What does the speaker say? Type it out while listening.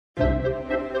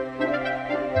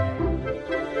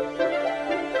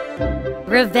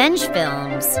Revenge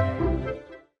films.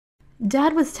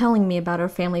 Dad was telling me about our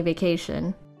family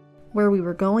vacation. Where we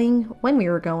were going, when we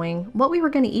were going, what we were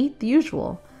going to eat, the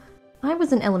usual. I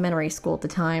was in elementary school at the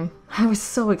time. I was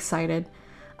so excited.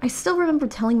 I still remember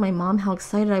telling my mom how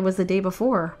excited I was the day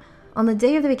before. On the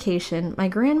day of the vacation, my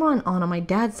grandma and aunt on my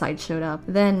dad's side showed up.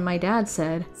 Then my dad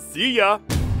said, "See ya!"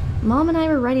 Mom and I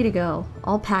were ready to go,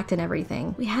 all packed and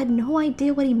everything. We had no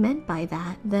idea what he meant by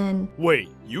that. Then, Wait,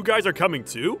 you guys are coming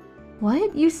too?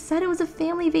 what? You said it was a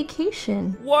family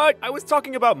vacation. What? I was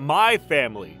talking about my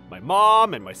family. My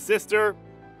mom and my sister.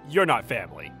 You're not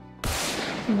family.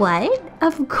 What?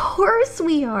 Of course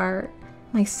we are.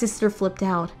 My sister flipped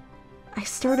out. I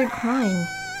started crying.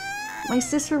 My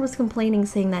sister was complaining,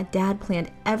 saying that Dad planned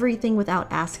everything without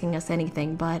asking us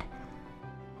anything, but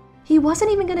he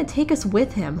wasn't even going to take us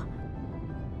with him.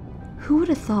 Who would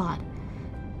have thought?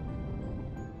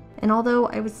 And although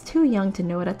I was too young to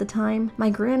know it at the time, my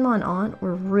grandma and aunt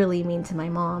were really mean to my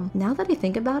mom. Now that I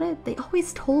think about it, they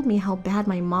always told me how bad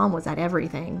my mom was at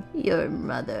everything. Your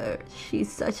mother,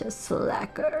 she's such a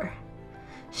slacker.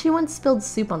 She once spilled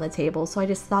soup on the table, so I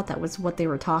just thought that was what they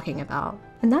were talking about.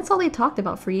 And that's all they talked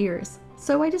about for years.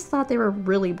 So I just thought they were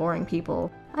really boring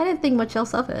people. I didn't think much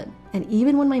else of it. And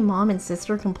even when my mom and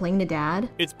sister complained to Dad,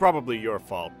 It's probably your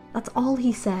fault. that's all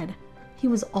he said. He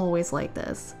was always like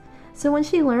this. So when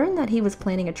she learned that he was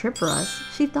planning a trip for us,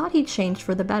 she thought he'd changed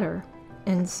for the better.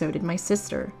 And so did my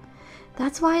sister.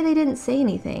 That's why they didn't say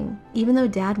anything, even though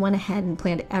Dad went ahead and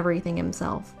planned everything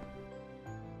himself.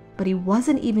 But he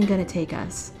wasn't even going to take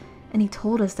us, and he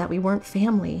told us that we weren't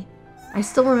family. I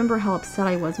still remember how upset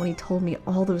I was when he told me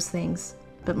all those things,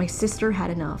 but my sister had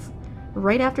enough.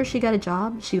 Right after she got a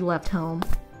job, she left home.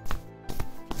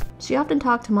 She often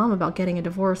talked to Mom about getting a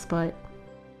divorce, but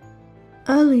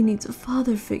Ellie needs a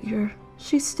father figure.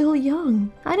 She's still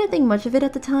young. I didn't think much of it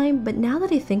at the time, but now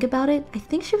that I think about it, I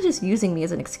think she was just using me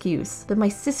as an excuse. But my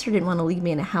sister didn't want to leave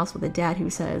me in a house with a dad who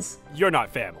says, You're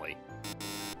not family.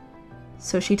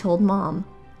 so she told Mom.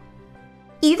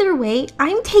 Either way,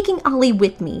 I'm taking Ollie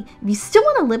with me. If you still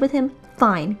want to live with him,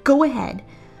 fine, go ahead.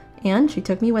 And she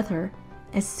took me with her.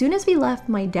 As soon as we left,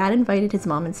 my dad invited his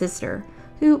mom and sister,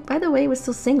 who, by the way, was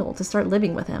still single, to start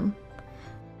living with him.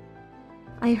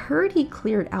 I heard he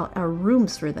cleared out our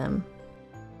rooms for them.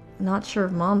 Not sure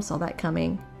if Mom saw that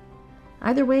coming.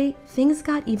 Either way, things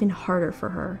got even harder for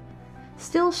her.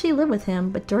 Still, she lived with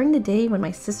him, but during the day when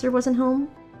my sister wasn't home,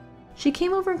 she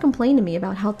came over and complained to me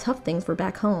about how tough things were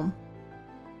back home.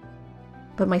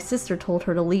 But my sister told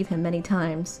her to leave him many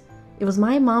times. It was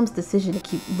my mom's decision to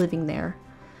keep living there.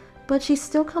 But she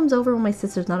still comes over when my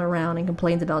sister's not around and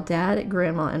complains about Dad,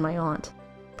 Grandma, and my aunt.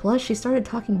 Plus, she started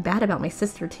talking bad about my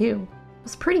sister too. It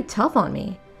was pretty tough on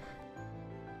me.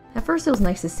 At first it was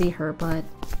nice to see her, but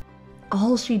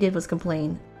all she did was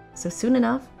complain. So soon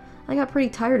enough, I got pretty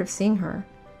tired of seeing her.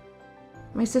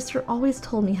 My sister always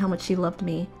told me how much she loved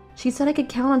me. She said I could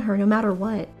count on her no matter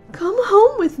what. Come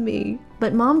home with me!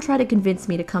 But Mom tried to convince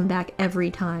me to come back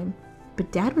every time.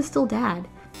 But Dad was still Dad.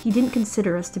 He didn't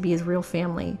consider us to be his real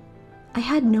family. I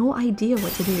had no idea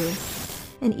what to do.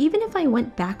 And even if I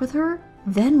went back with her,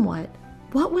 then what?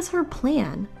 What was her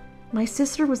plan? My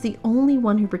sister was the only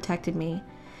one who protected me.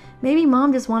 Maybe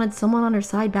Mom just wanted someone on her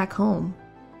side back home.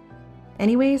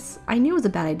 Anyways, I knew it was a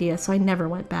bad idea, so I never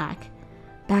went back.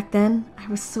 Back then, I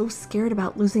was so scared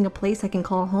about losing a place I can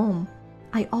call home.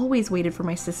 I always waited for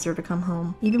my sister to come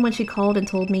home, even when she called and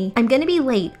told me, "I'm gonna be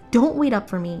late, don't wait up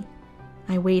for me."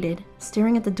 I waited,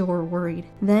 staring at the door, worried.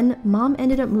 Then, Mom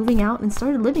ended up moving out and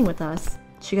started living with us.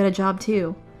 She got a job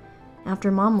too.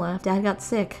 After Mom left, Dad got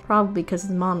sick, probably because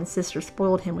his mom and sister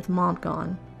spoiled him with Mom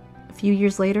gone. A few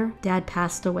years later, Dad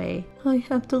passed away. I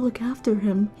have to look after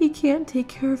him. He can't take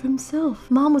care of himself.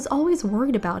 Mom was always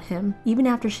worried about him, even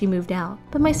after she moved out.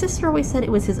 But my sister always said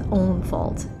it was his own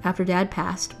fault. After Dad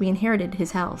passed, we inherited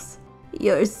his house.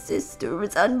 Your sister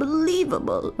was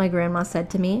unbelievable, my grandma said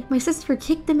to me. My sister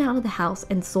kicked them out of the house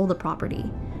and sold the property.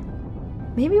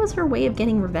 Maybe it was her way of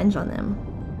getting revenge on them.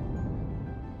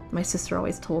 My sister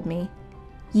always told me,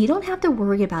 you don't have to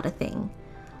worry about a thing.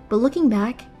 But looking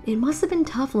back, it must have been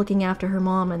tough looking after her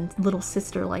mom and little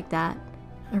sister like that.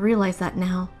 I realize that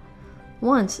now.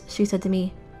 Once, she said to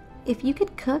me, if you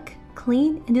could cook,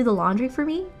 clean, and do the laundry for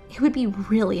me, it would be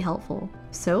really helpful.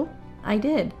 So, I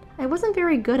did. I wasn't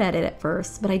very good at it at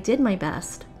first, but I did my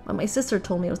best. But my sister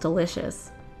told me it was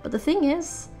delicious. But the thing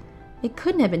is, it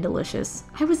couldn't have been delicious.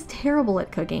 I was terrible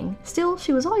at cooking. Still,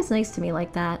 she was always nice to me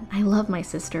like that. I love my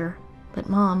sister. But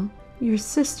Mom, your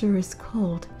sister is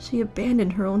cold. She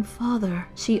abandoned her own father.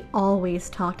 She always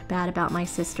talked bad about my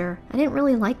sister. I didn't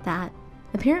really like that.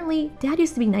 Apparently, Dad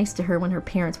used to be nice to her when her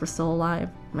parents were still alive.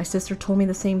 My sister told me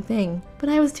the same thing, but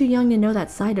I was too young to know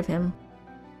that side of him.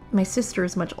 My sister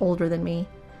is much older than me.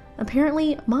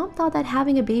 Apparently, Mom thought that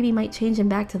having a baby might change him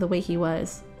back to the way he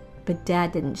was. But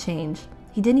Dad didn't change.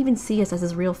 He didn't even see us as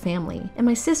his real family, and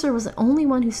my sister was the only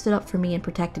one who stood up for me and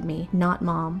protected me, not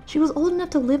Mom. She was old enough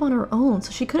to live on her own,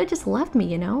 so she could have just left me,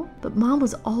 you know? But Mom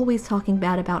was always talking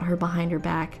bad about her behind her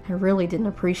back. I really didn't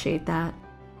appreciate that.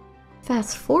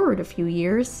 Fast forward a few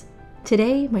years.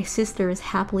 Today, my sister is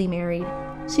happily married.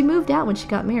 She moved out when she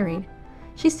got married.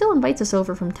 She still invites us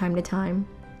over from time to time.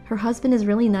 Her husband is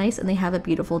really nice and they have a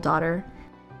beautiful daughter.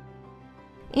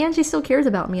 And she still cares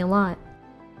about me a lot.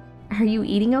 Are you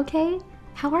eating okay?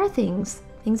 How are things?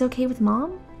 Things okay with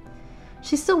Mom?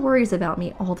 She still worries about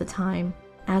me all the time.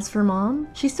 As for Mom,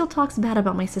 she still talks bad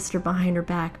about my sister behind her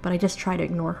back, but I just try to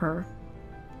ignore her.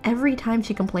 Every time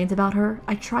she complains about her,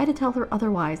 I try to tell her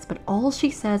otherwise, but all she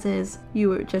says is, "You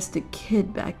were just a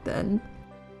kid back then.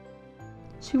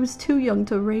 She was too young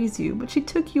to raise you, but she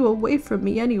took you away from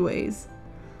me anyways."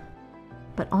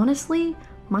 But honestly,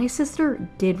 my sister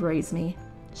did raise me.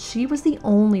 She was the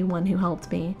only one who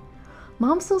helped me.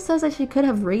 Mom still says that she could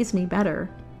have raised me better.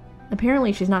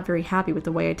 Apparently she's not very happy with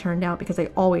the way I turned out because I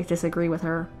always disagree with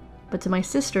her. But to my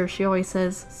sister, she always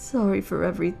says, "Sorry for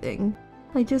everything.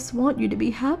 I just want you to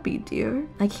be happy, dear."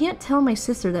 I can't tell my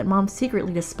sister that Mom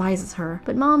secretly despises her,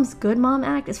 but Mom's good mom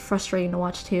act is frustrating to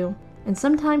watch too. And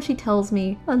sometimes she tells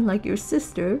me, "Unlike your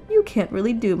sister, you can't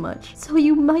really do much, so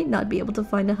you might not be able to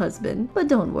find a husband, but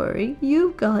don't worry,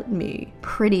 you've got me."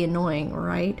 Pretty annoying,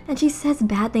 right? And she says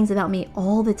bad things about me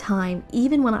all the time,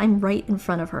 even when I'm right in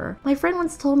front of her. My friend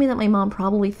once told me that my mom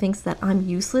probably thinks that I'm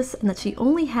useless and that she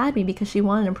only had me because she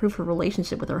wanted to improve her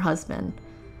relationship with her husband.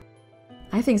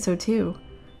 I think so too.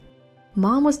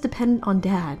 Mom was dependent on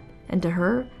Dad, and to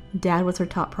her, Dad was her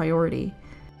top priority.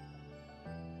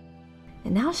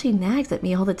 And now she nags at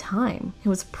me all the time. It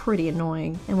was pretty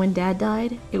annoying. And when Dad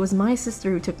died, it was my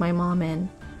sister who took my mom in.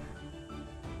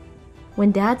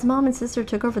 When Dad's mom and sister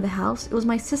took over the house, it was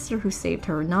my sister who saved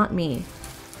her, not me.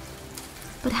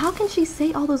 But how can she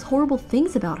say all those horrible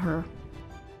things about her?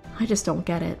 I just don't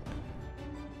get it.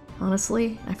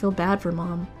 Honestly, I feel bad for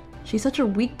Mom. She's such a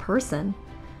weak person.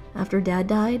 After Dad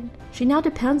died, she now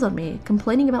depends on me,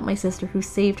 complaining about my sister who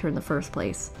saved her in the first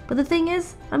place. But the thing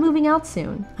is, I'm moving out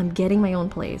soon. I'm getting my own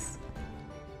place.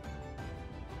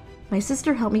 My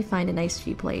sister helped me find a nice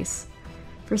cheap place.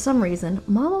 For some reason,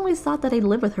 Mom always thought that I'd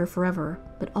live with her forever,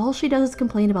 but all she does is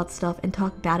complain about stuff and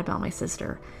talk bad about my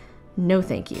sister. No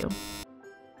thank you.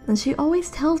 And she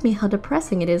always tells me how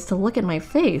depressing it is to look at my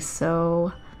face,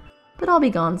 so... But I'll be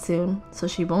gone soon, so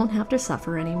she won't have to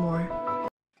suffer anymore.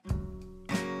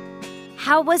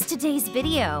 How was today's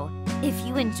video? If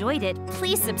you enjoyed it,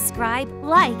 please subscribe,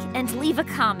 like, and leave a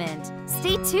comment.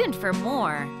 Stay tuned for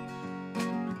more.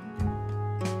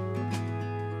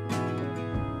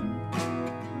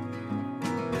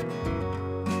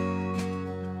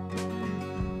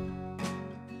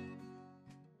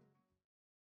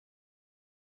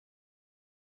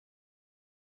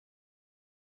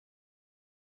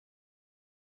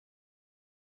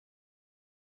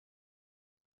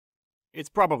 It's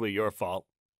probably your fault.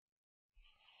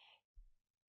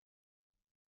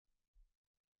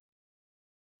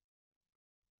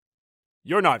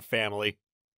 You're not family.